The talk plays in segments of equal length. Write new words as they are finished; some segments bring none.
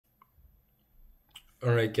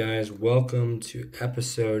Alright guys, welcome to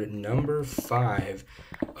episode number 5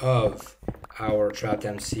 of our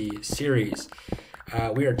TrappedMC series.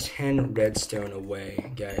 We are 10 redstone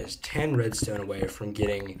away, guys, 10 redstone away from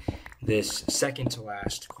getting this second to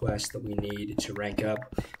last quest that we need to rank up.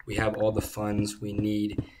 We have all the funds we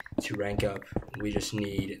need to rank up. We just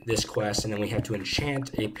need this quest, and then we have to enchant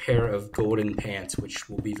a pair of golden pants, which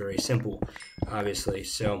will be very simple, obviously.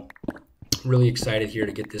 So really excited here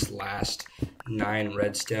to get this last 9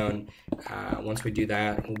 redstone. Once we do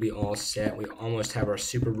that, we'll be all set. We almost have our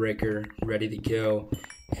super breaker ready to go,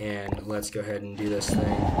 and let's go ahead and do this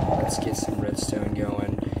thing. Let's get some redstone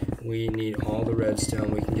going. We need all the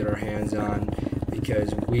redstone we can get our hands on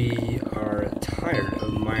because we are tired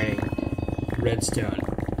of mining redstone.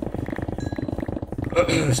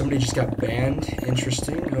 Somebody just got banned.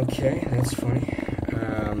 Interesting. Okay, that's funny.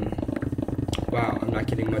 Wow, I'm not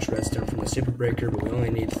getting much redstone from the super breaker, but we only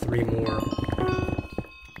need 3 more.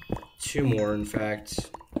 2 more, in fact.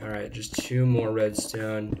 Alright, just 2 more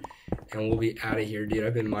redstone, and we'll be out of here, dude.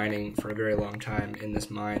 I've been mining for a very long time in this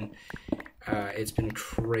mine. It's been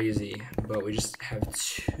crazy, but we just have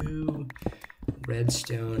 2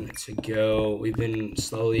 redstone to go. We've been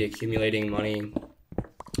slowly accumulating money,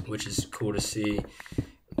 which is cool to see.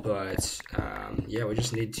 But, yeah, we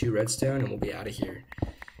just need 2 redstone, and we'll be out of here.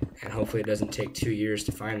 And hopefully it doesn't take 2 years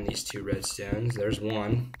to find these 2 redstones. There's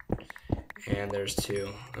 1, and there's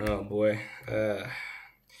 2. Oh boy.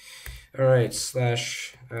 Alright,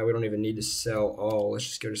 slash, we don't even need to sell all. Let's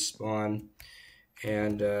just go to spawn,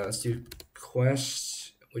 and let's do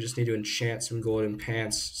quests. We just need to enchant some golden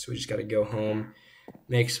pants, so we just gotta go home,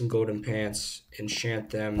 make some golden pants,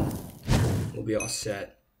 enchant them. We'll be all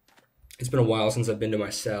set. It's been a while since I've been to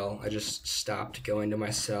my cell. I just stopped going to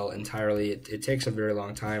my cell entirely. It takes a very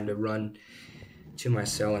long time to run to my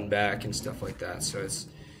cell and back and stuff like that, so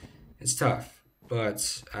it's tough.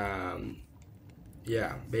 But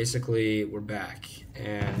yeah, basically we're back,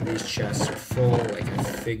 and these chests are full like I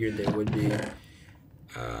figured they would be.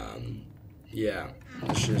 Yeah,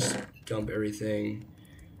 let's just dump everything,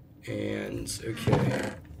 and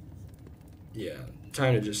okay. Yeah,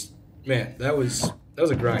 time to just, man, that was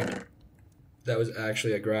a grind. That was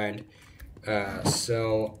actually a grind.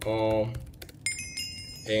 Sell all,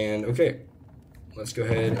 and okay, let's go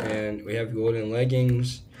ahead, and we have golden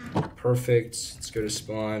leggings. Perfect. Let's go to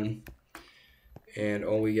spawn, and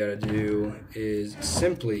all we gotta do is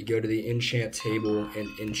simply go to the enchant table and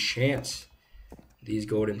enchant these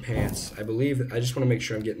golden pants. I believe, I just want to make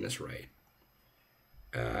sure I'm getting this right.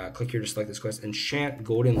 Click here to select this quest. Enchant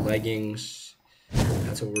golden leggings.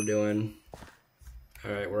 That's what we're doing.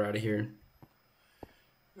 Alright, we're out of here.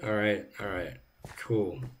 Alright,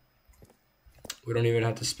 cool. We don't even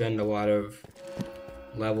have to spend a lot of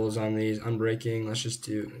levels on these. Unbreaking, let's just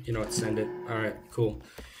do, you know what, send it. Alright, cool.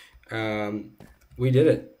 We did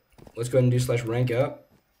it. Let's go ahead and do slash rank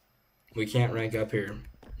up. We can't rank up here.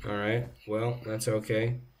 Alright, well, that's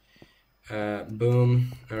okay.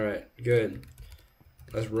 Boom. Alright, good.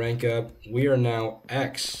 Let's rank up. We are now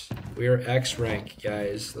X. We are X rank,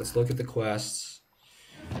 guys. Let's look at the quests.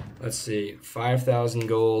 Let's see, 5,000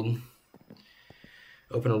 gold.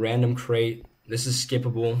 Open a random crate. This is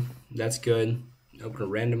skippable. That's good. Open a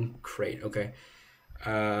random crate. Okay.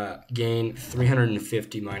 Gain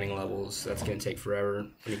 350 mining levels. That's going to take forever.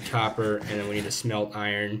 We need copper, and then we need to smelt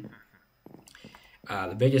iron.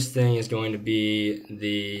 The biggest thing is going to be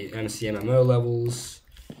the MCMMO levels.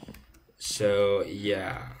 So,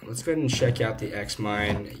 yeah. Let's go ahead and check out the X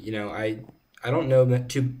mine. You know, I don't know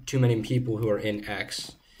too many people who are in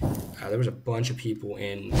X. There was a bunch of people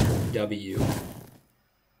in W.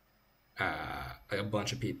 Like a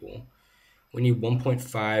bunch of people. We need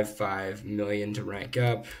 1.55 million to rank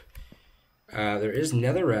up. There is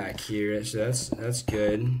netherrack here, so that's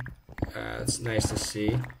good. It's nice to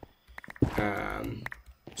see.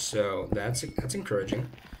 So that's encouraging.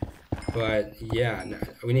 But yeah,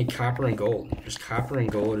 we need copper and gold. Just copper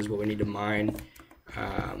and gold is what we need to mine.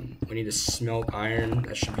 We need to smelt iron.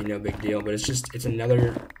 That should be no big deal, but it's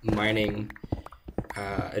another mining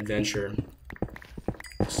adventure.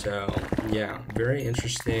 So yeah, very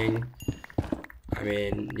interesting. I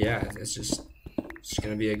mean, yeah, it's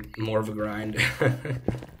gonna be more of a grind.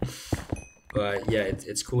 But yeah,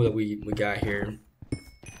 it's cool that we got here.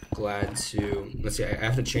 Glad to, let's see, I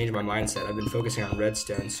have to change my mindset. I've been focusing on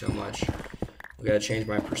redstone so much. We gotta change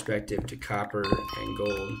my perspective to copper and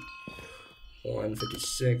gold.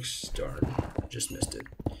 156, darn, just missed it.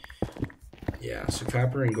 Yeah, so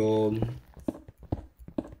copper and gold.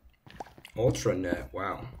 Ultra net,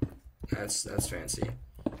 wow, that's fancy.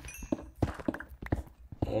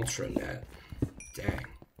 Ultra net, dang.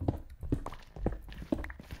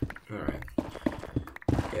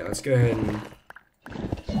 Yeah, let's go ahead and...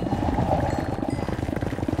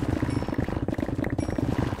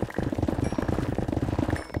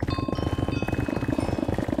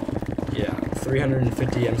 Yeah,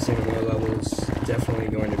 350 MC and more levels, definitely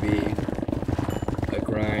going to be a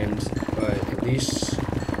grind, but at least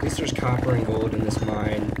there's copper and gold in this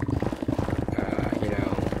mine. You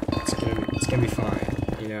know, it's gonna be fine.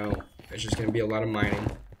 You know, it's just gonna be a lot of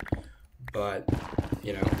mining, but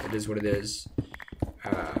you know, it is what it is.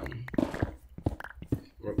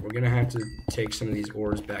 We're gonna have to take some of these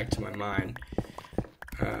ores back to my mine.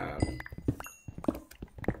 I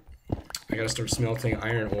gotta start smelting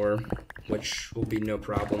iron ore, which will be no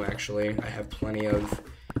problem actually. I have plenty of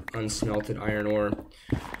unsmelted iron ore.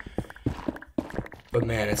 But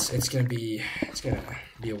man, it's gonna be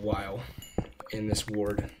a while in this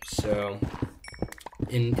ward. So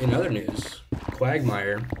in other news,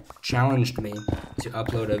 Quagmire challenged me to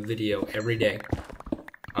upload a video every day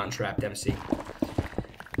on TrappedMC.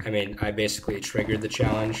 I mean, I basically triggered the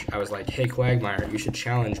challenge. I was like, hey Quagmire, you should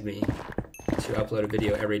challenge me to upload a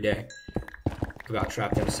video every day about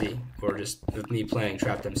TrappedMC, or just of me playing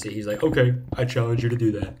TrappedMC. He's like, okay, I challenge you to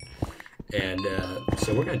do that. And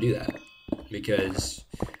so we're gonna do that, because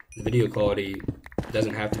the video quality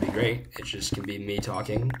doesn't have to be great. It just can be me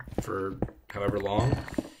talking for however long,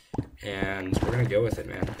 and we're gonna go with it,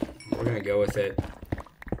 man. We're gonna go with it.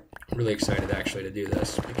 I'm really excited actually to do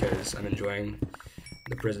this, because I'm enjoying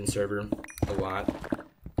the prison server a lot.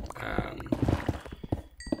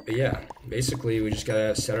 But yeah, basically we just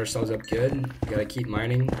gotta set ourselves up good. We gotta keep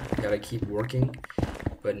mining, we gotta keep working.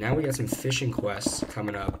 But now we got some fishing quests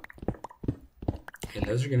coming up, and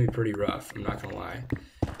those are gonna be pretty rough, I'm not gonna lie.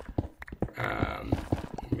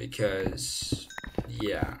 Because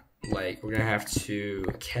yeah, like we're gonna have to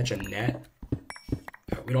catch a net.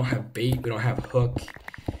 We don't have bait, we don't have hook,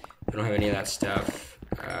 we don't have any of that stuff.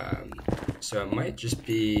 So it might just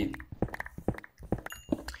be,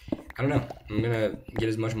 I don't know, I'm gonna get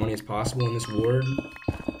as much money as possible in this ward,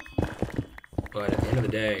 but at the end of the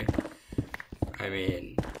day, I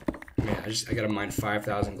mean, man, I gotta mine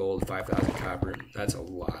 5,000 gold, 5,000 copper. That's a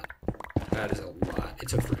lot. That is a lot. It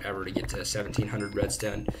took forever to get to 1,700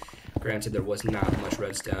 redstone. Granted, there was not much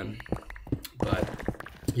redstone, but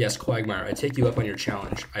yes, Quagmire, I take you up on your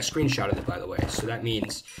challenge. I screenshotted it, by the way, so that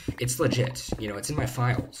means it's legit. You know, it's in my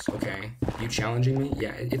files, okay? You challenging me?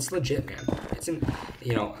 Yeah, it's legit, man. It's in,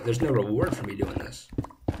 you know, there's no reward for me doing this.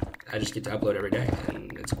 I just get to upload every day,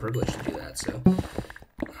 and it's a privilege to do that, so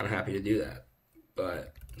I'm happy to do that.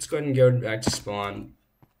 But let's go ahead and go back to spawn,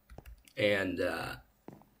 and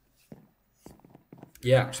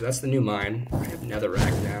yeah, so that's the new mine. I have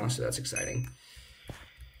netherrack now, so that's exciting.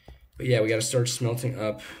 But yeah, we got to start smelting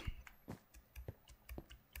up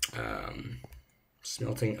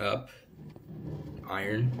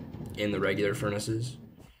iron in the regular furnaces.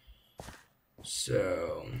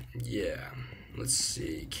 So yeah, let's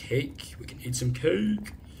see, cake. We can eat some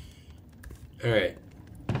cake. All right,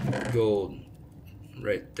 gold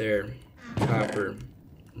right there, copper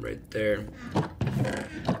right there.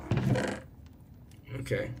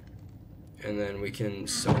 Okay, and then we can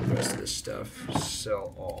sell the rest of this stuff.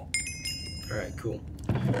 Sell all. Alright, cool.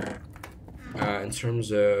 In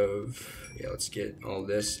terms of, yeah, let's get all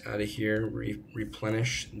this out of here,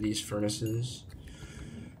 replenish these furnaces.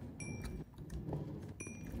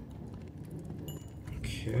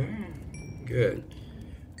 Okay, good.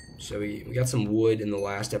 So we got some wood in the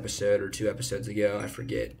last episode, or 2 episodes ago, I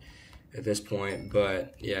forget at this point,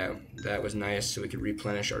 but yeah, that was nice, so we could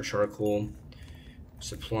replenish our charcoal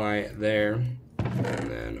supply there, and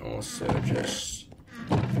then also just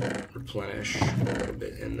replenish a little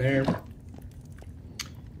bit in there.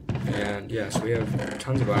 And yeah, so we have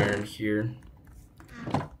tons of iron here,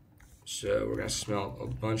 so we're gonna smelt a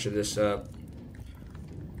bunch of this up.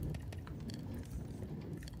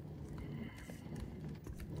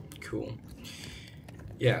 Cool.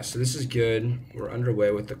 Yeah, so this is good. We're underway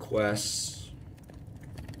with the quests.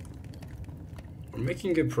 We're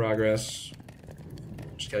making good progress.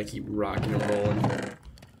 Just gotta keep rocking and rolling.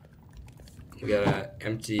 We gotta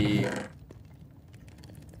empty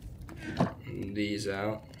these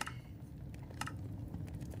out.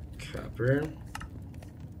 Copper.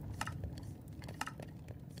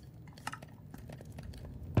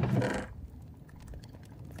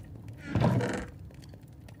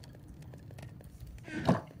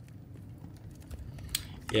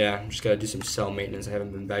 Yeah, just gotta do some cell maintenance. I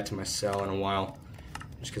haven't been back to my cell in a while,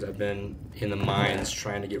 just because I've been in the mines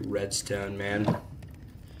trying to get redstone, man.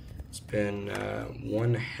 It's been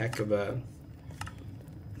one heck of a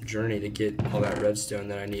journey to get all that redstone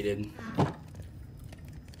that I needed.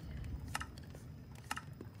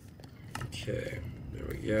 Okay, there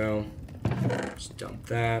we go. Just dump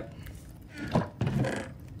that.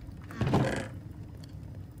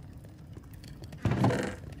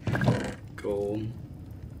 Gold.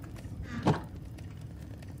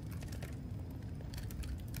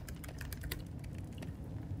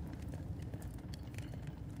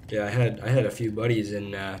 Yeah, I had a few buddies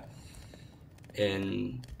in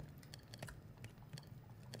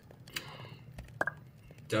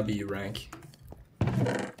W rank.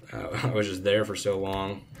 I was just there for so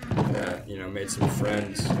long that, you know, made some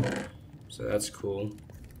friends, so that's cool.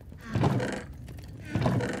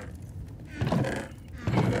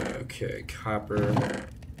 Okay, copper.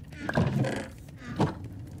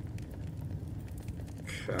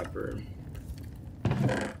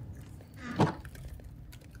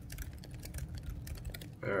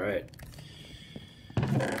 All right.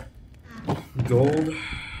 Gold.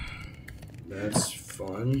 That's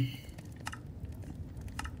fun.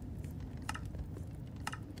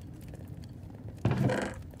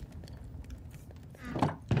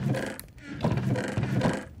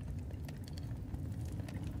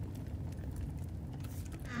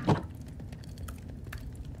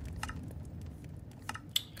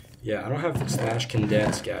 Yeah, I don't have slash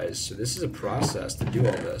condense, guys, so this is a process to do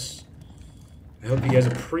all this. I hope you guys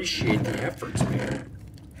appreciate the efforts, man.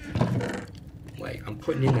 Like, I'm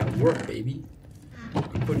putting in that work, baby.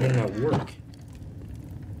 I'm putting in that work.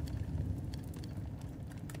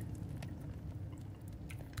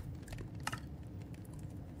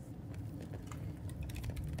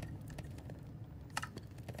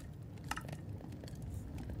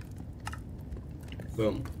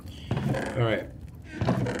 Boom. All right.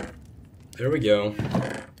 There we go.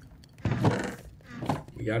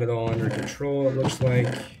 We got it all under control, it looks like.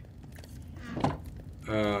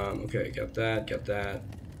 Okay, got that.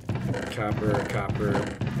 Copper.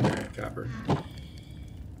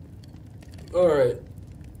 Alright.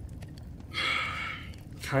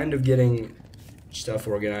 Kind of getting stuff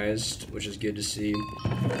organized, which is good to see.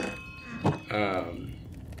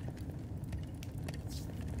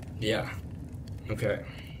 Yeah. Okay.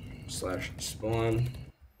 Slash spawn.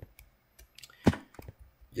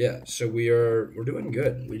 Yeah, so we're doing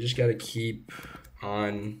good. We just got to keep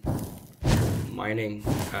on mining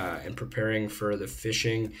and preparing for the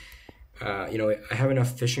fishing. You know, I have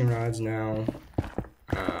enough fishing rods now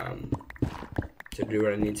to do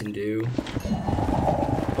what I need to do,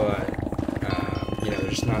 but you know,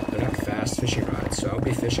 they're not fast fishing rods, so I'll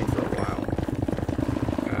be fishing for a while.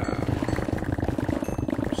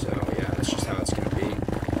 So yeah, that's just how it's gonna be.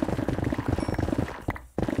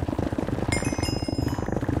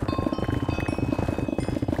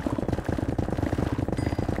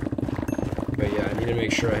 But yeah, I need to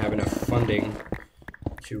make sure I have enough funding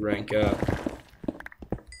to rank up,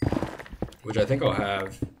 which I think I'll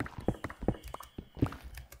have.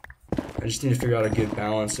 I just need to figure out a good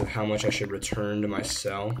balance of how much I should return to my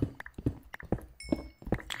cell.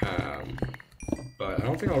 But I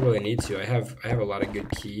don't think I'll really need to. I have a lot of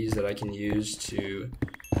good keys that I can use to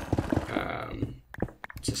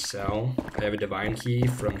sell. I have a divine key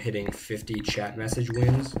from hitting 50 chat message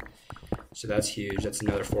wins, so that's huge. That's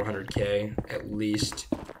another 400k at least,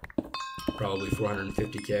 probably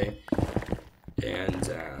 450k,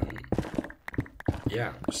 and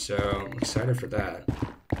yeah, so I'm excited for that.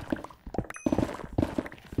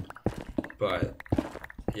 But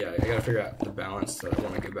yeah, I gotta figure out the balance that I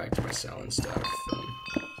want to go back to my cell and stuff.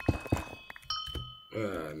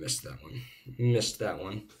 And, I missed that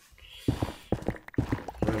one.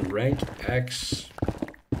 Run rank X.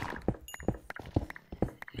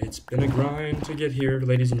 It's been a grind to get here,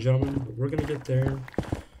 ladies and gentlemen, but we're gonna get there.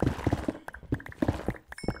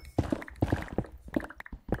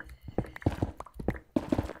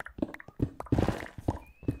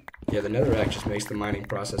 Yeah, the netherrack just makes the mining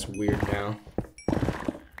process weird now.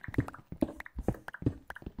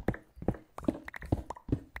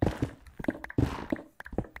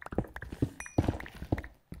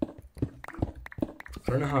 I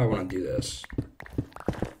don't know how I want to do this.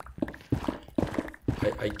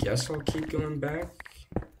 I guess I'll keep going back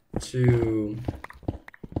to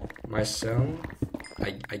my cell.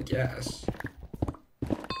 I guess.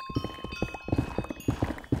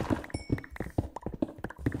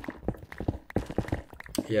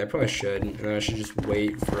 Yeah, I probably should, and then I should just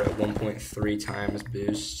wait for a 1.3 times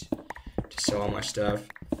boost to sell all my stuff.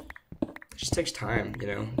 It just takes time, you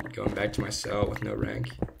know, going back to my cell with no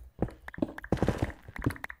rank.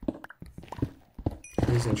 It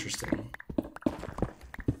is interesting.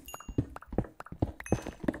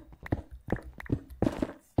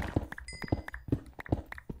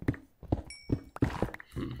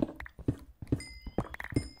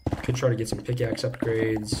 could try to get some pickaxe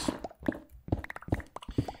upgrades.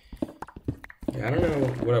 Yeah, I don't know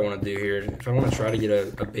what I want to do here. If I want to try to get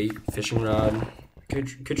a bait fishing rod, I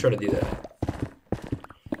could try to do that.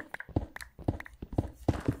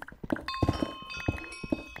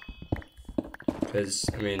 Because,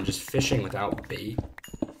 I mean, just fishing without bait,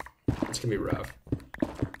 it's going to be rough.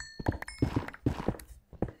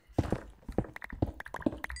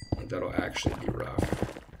 Like, that'll actually be rough.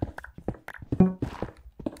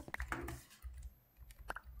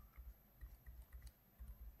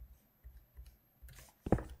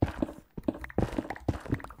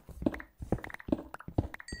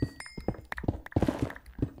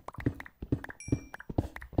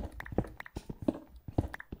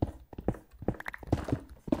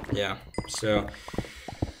 Yeah, so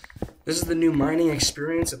this is the new mining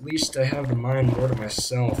experience. At least I have the mine more to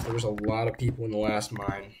myself. There was a lot of people in the last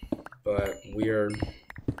mine, but we are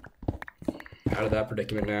out of that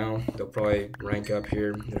predicament now. They'll probably rank up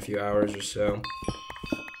here in a few hours or so.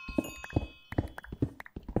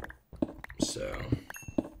 So,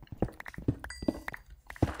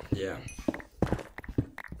 yeah.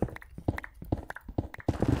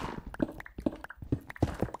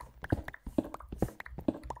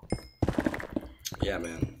 Yeah,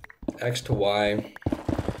 man. X to Y.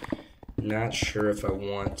 Not sure if I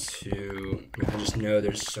want to. I just know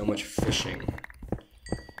there's so much fishing.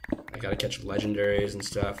 I gotta catch legendaries and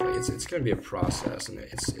stuff. It's gonna be a process, and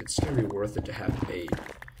it's gonna be worth it to have bait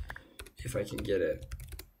if I can get it.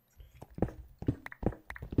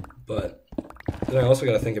 But then I also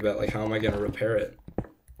gotta think about, like, how am I gonna repair it?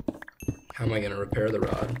 How am I gonna repair the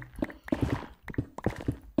rod?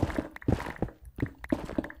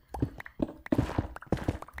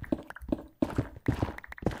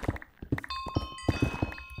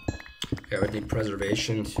 I would need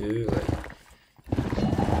preservation too, like,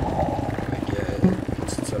 I get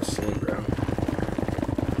it's so soon, bro.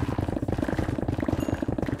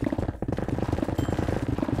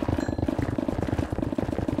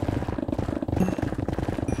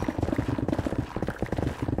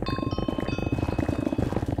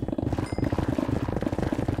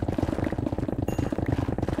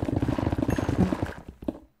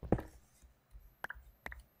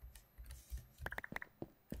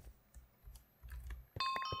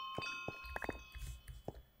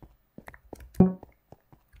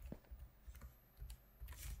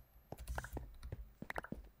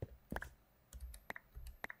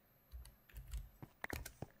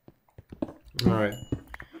 Alright.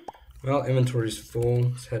 Well, inventory's full.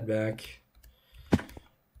 Let's head back.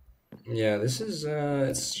 Yeah, this is,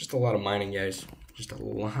 it's just a lot of mining, guys. Just a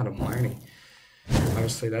lot of mining.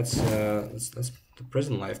 Obviously, that's the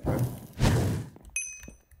prison life, bro.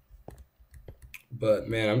 But,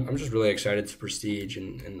 man, I'm just really excited to prestige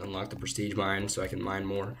and unlock the prestige mine so I can mine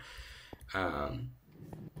more.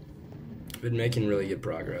 Been making really good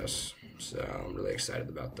progress, so I'm really excited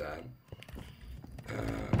about that.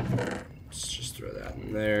 Let's just throw that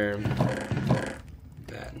in there,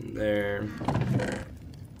 that in there,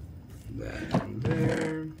 that in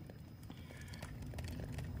there.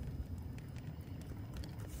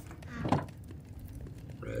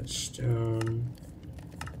 Redstone.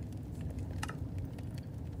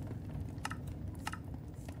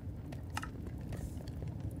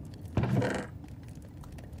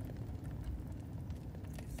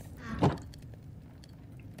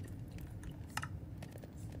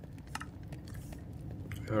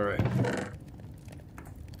 All right.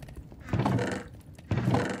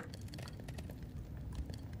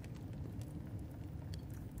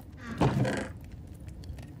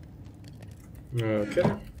 Okay.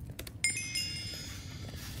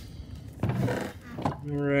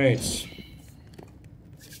 All right.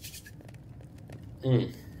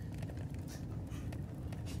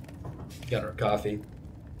 Got our coffee.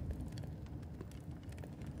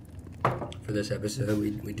 For this episode,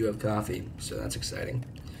 we do have coffee, so that's exciting.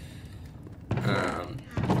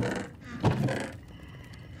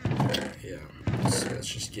 Yeah, let's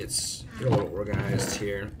just get a little organized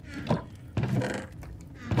here.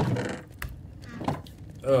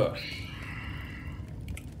 Ugh.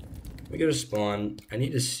 We go to spawn. I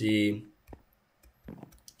need to see.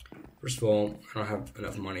 First of all, I don't have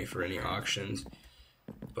enough money for any auctions,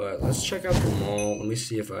 but let's check out the mall. Let me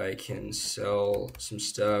see if I can sell some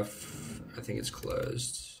stuff. I think it's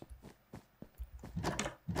closed.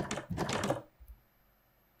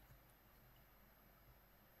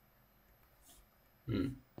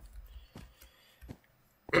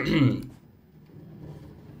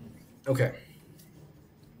 Okay.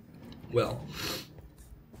 Well,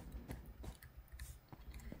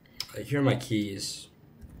 here are my keys.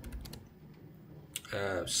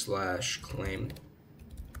 slash claim.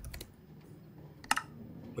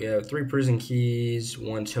 We have 3 prison keys,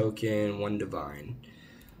 1 token, 1 divine.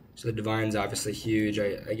 So the divine's obviously huge.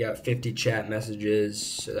 I got 50 chat messages,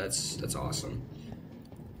 so that's awesome.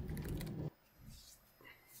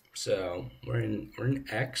 So we're in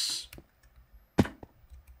X.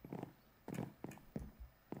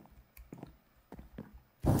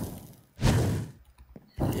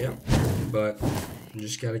 Yeah, but you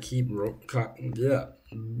just gotta keep blah,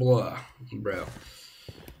 bro.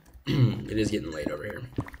 It is getting late over here.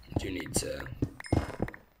 I do need to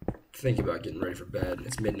think about getting ready for bed.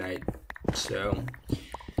 It's midnight, so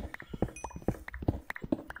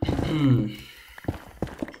yeah,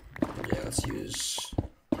 let's use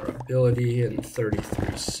our ability in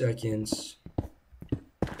 33 seconds.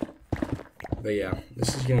 But yeah,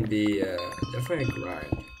 this is gonna be definitely a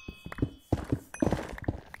grind.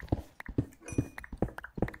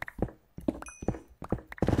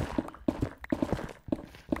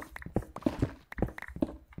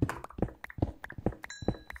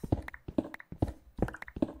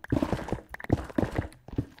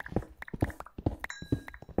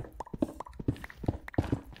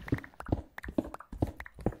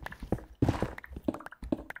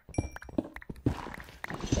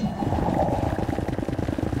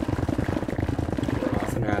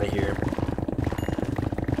 Out of here.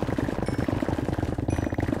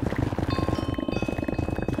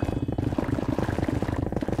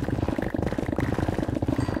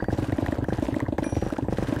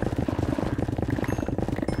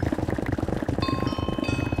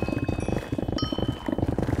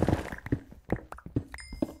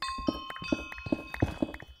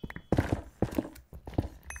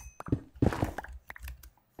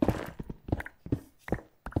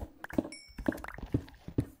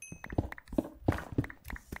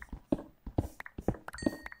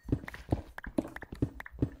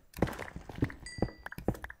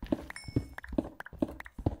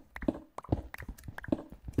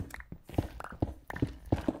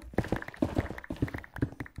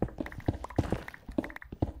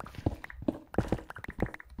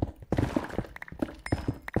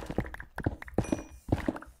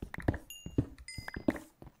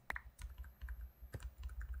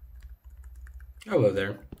 Hello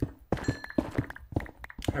there.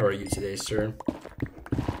 How are you today, sir?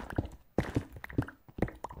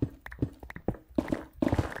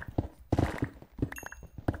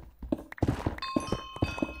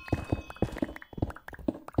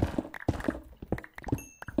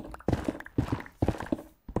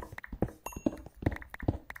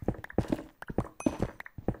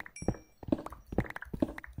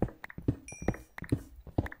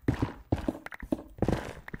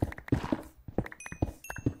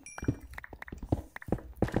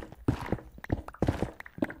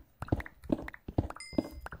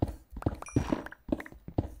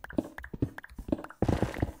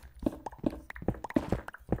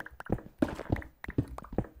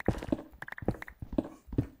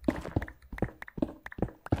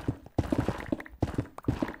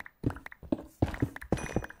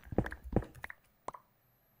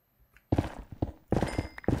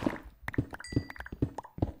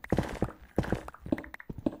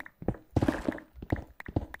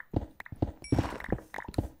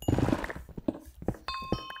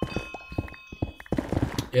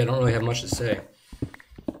 Yeah, I don't really have much to say.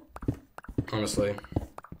 Honestly,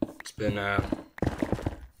 it's been a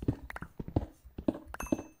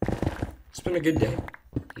good day,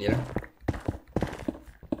 you know.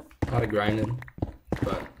 A lot of grinding,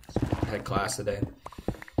 but I had class today.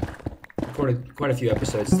 Recorded quite a few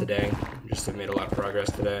episodes today. Just have made a lot of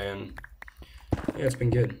progress today, and yeah, it's been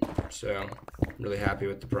good. So, really happy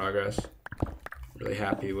with the progress. Really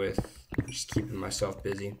happy with just keeping myself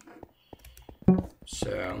busy.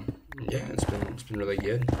 So yeah, it's been really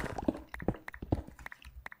good.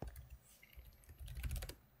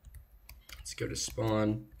 Let's go to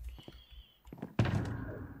spawn.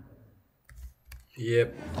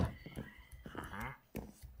 Yep.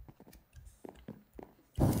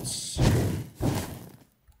 Let's see.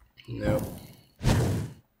 Nope.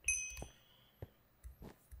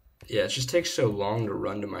 Yeah, it just takes so long to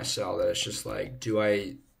run to my cell that it's just like, do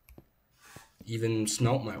I even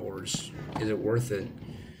smelt my ores? Is it worth it?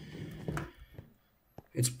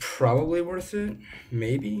 It's probably worth it,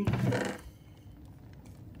 maybe.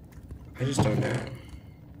 I just don't know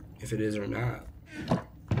if it is or not.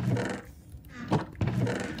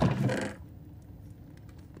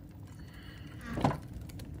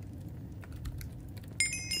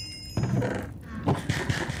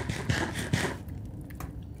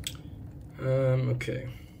 Okay.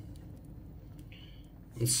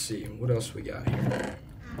 Let's see, what else we got here?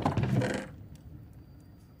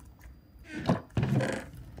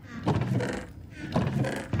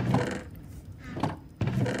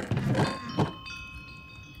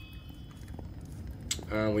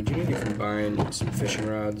 We do need to combine some fishing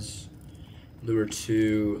rods. Lure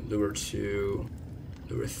 2, lure 2,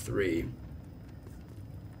 lure 3.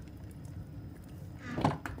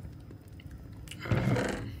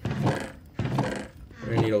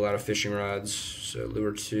 We're gonna need a lot of fishing rods. So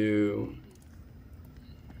lure 2,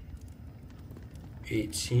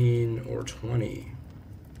 18 or 20.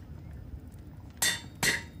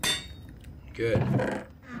 Good.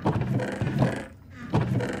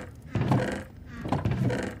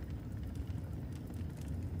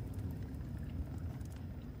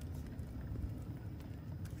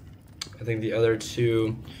 I think the other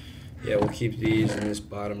two, yeah, we'll keep these in this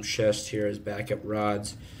bottom chest here as backup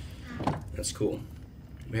rods. That's cool.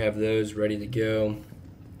 We have those ready to go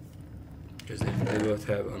because they both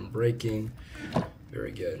have unbreaking.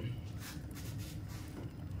 Very good.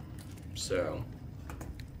 So,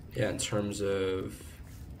 yeah, in terms of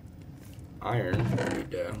iron, we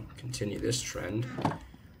need to continue this trend.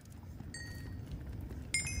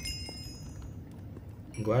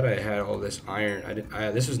 I'm glad I had all this iron.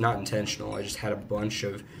 This was not intentional. I just had a bunch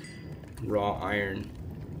of raw iron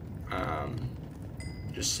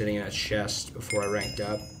just sitting in a chest before I ranked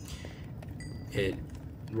up. It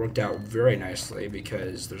worked out very nicely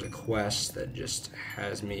because there's a quest that just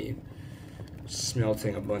has me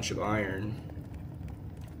smelting a bunch of iron.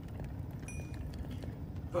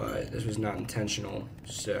 But this was not intentional,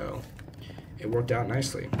 so it worked out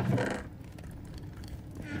nicely.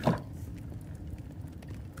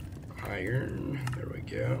 Iron, there we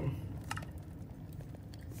go.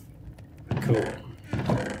 Cool.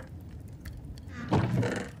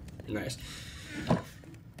 Nice.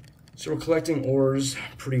 So we're collecting ores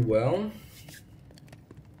pretty well.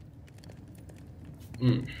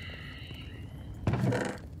 Need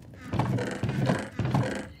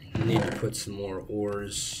to put some more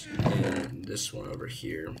ores in this one over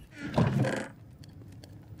here.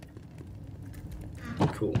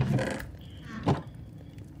 Cool.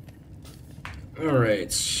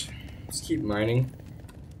 Alright, let's keep mining.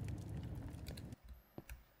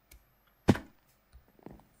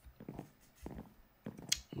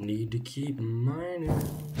 Need to keep mining.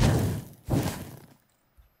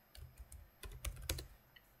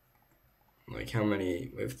 Like how many?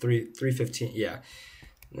 We have 315. Yeah.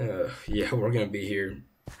 Yeah, we're gonna be here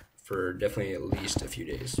for definitely at least a few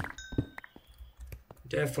days.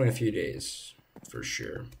 Definitely a few days, for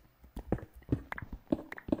sure.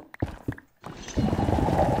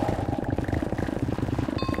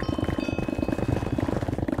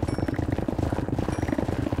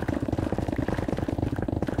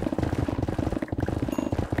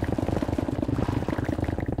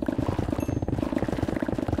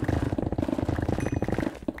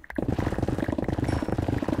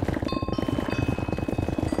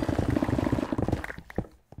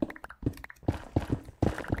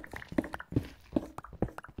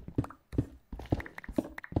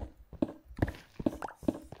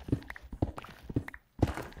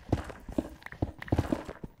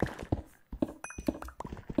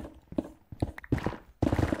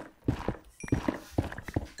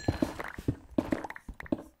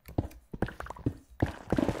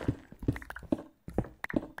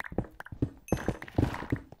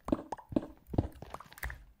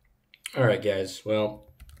 Alright guys, well,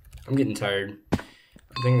 I'm getting tired. I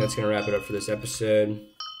think that's going to wrap it up for this episode.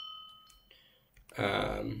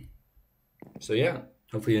 So yeah,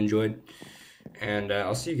 hopefully you enjoyed. And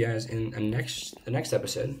I'll see you guys in the next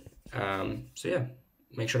episode. So yeah,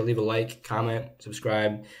 make sure to leave a like, comment,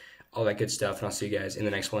 subscribe, all that good stuff. And I'll see you guys in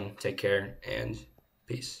the next one. Take care and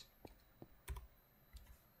peace.